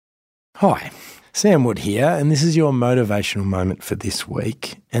Hi, Sam Wood here, and this is your motivational moment for this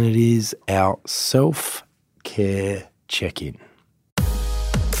week, and it is our self-care check-in.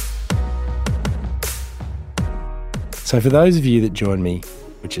 So for those of you that joined me,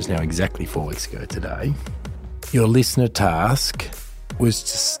 which is now exactly 4 weeks ago today, your listener task was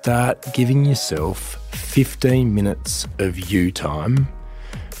to start giving yourself 15 minutes of you time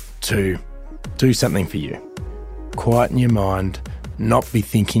to do something for you. Quieten your mind, not be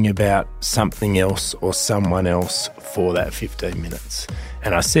thinking about something else or someone else for that 15 minutes.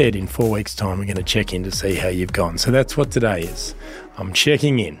 And I said in 4 weeks' time, we're going to check in to see how you've gone. So that's what today is. I'm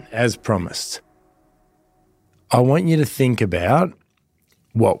checking in, as promised. I want you to think about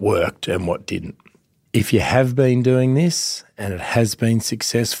what worked and what didn't. If you have been doing this and it has been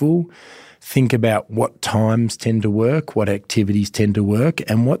successful, think about what times tend to work, what activities tend to work,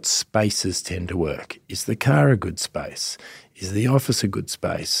 and what spaces tend to work. Is the car a good space? Is the office a good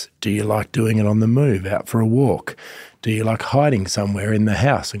space? Do you like doing it on the move, out for a walk? Do you like hiding somewhere in the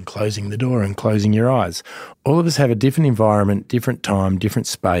house and closing the door and closing your eyes? All of us have a different environment, different time, different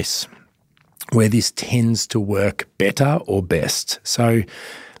space where this tends to work better or best. So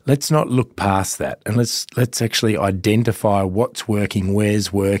let's not look past that, and let's actually identify what's working,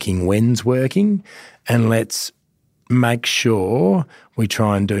 where's working, when's working, and let's make sure we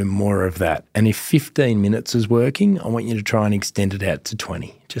try and do more of that. And if 15 minutes is working, I want you to try and extend it out to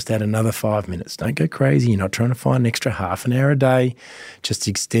 20. Just add another 5 minutes. Don't go crazy. You're not trying to find an extra half an hour a day. Just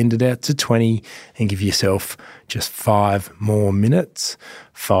extend it out to 20 and give yourself just 5 more minutes,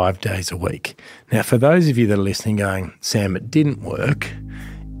 5 days a week. Now, for those of you that are listening going, Sam, it didn't work,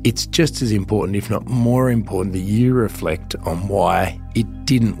 it's just as important, if not more important, that you reflect on why it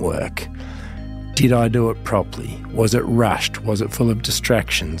didn't work. Did I do it properly? Was it rushed? Was it full of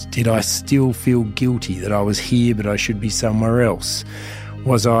distractions? Did I still feel guilty that I was here but I should be somewhere else?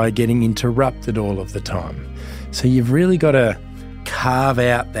 Was I getting interrupted all of the time? So you've really got to carve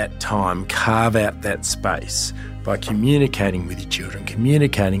out that time, carve out that space by communicating with your children,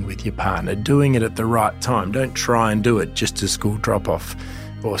 communicating with your partner, doing it at the right time. Don't try and do it just as school drop-off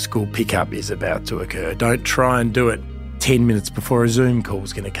or school pickup is about to occur. Don't try and do it 10 minutes before a Zoom call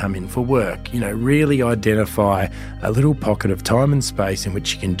is going to come in for work. Really identify a little pocket of time and space in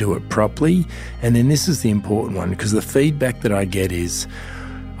which you can do it properly. And then this is the important one, because the feedback that I get is,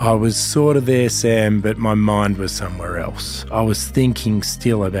 I was sort of there, Sam, but my mind was somewhere else. I was thinking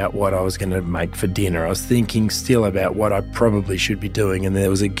still about what I was going to make for dinner. I was thinking still about what I probably should be doing, and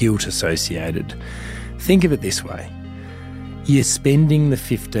there was a guilt associated. Think of it this way. You're spending the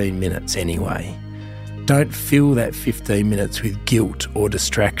 15 minutes anyway. Don't fill that 15 minutes with guilt or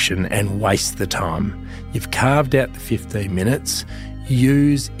distraction and waste the time. You've carved out the 15 minutes.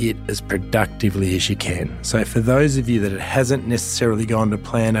 Use it as productively as you can. So for those of you that it hasn't necessarily gone to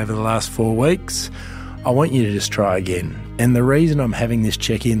plan over the last 4 weeks, I want you to just try again. And the reason I'm having this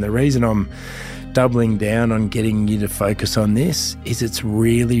check-in, the reason I'm doubling down on getting you to focus on this is it's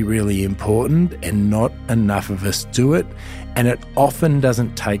really, really important, and not enough of us do it, and it often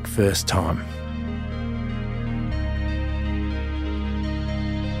doesn't take first time.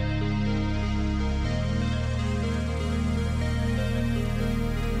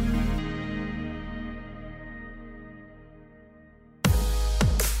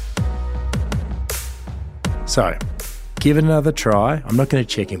 So, give it another try. I'm not going to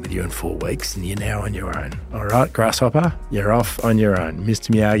check in with you in 4 weeks, and you're now on your own. All right, Grasshopper, you're off on your own.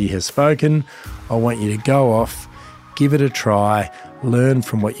 Mr. Miyagi has spoken. I want you to go off, give it a try, learn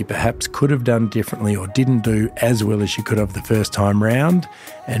from what you perhaps could have done differently or didn't do as well as you could have the first time round,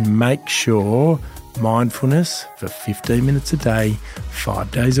 and make sure mindfulness for 15 minutes a day,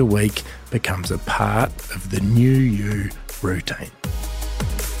 5 days a week, becomes a part of the new you routine.